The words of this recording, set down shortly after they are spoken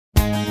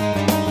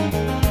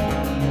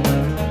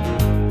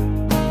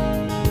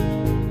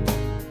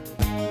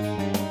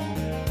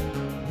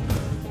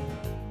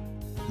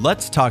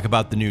Let's talk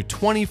about the new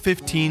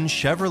 2015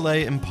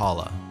 Chevrolet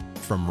Impala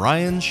from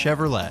Ryan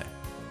Chevrolet.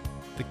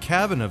 The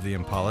cabin of the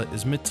Impala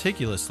is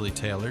meticulously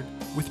tailored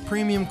with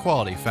premium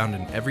quality found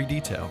in every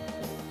detail.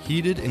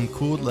 Heated and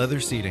cooled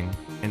leather seating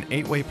and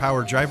 8-way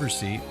power driver's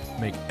seat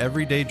make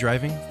everyday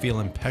driving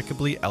feel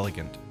impeccably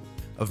elegant.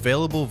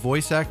 Available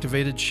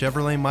voice-activated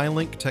Chevrolet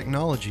MyLink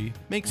technology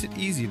makes it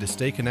easy to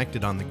stay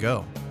connected on the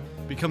go.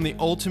 Become the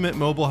ultimate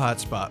mobile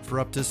hotspot for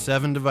up to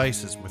 7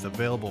 devices with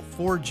available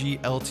 4G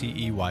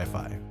LTE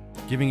Wi-Fi,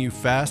 giving you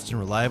fast and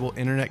reliable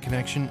internet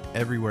connection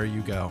everywhere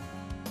you go.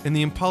 And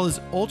the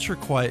Impala's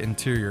ultra-quiet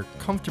interior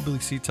comfortably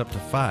seats up to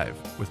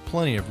 5 with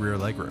plenty of rear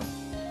legroom,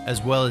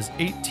 as well as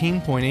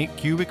 18.8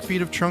 cubic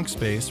feet of trunk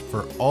space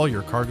for all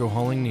your cargo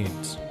hauling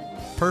needs.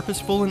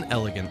 Purposeful and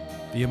elegant,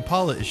 the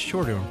Impala is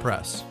sure to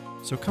impress.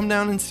 So come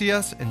down and see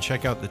us and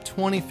check out the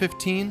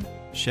 2015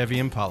 Chevy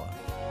Impala.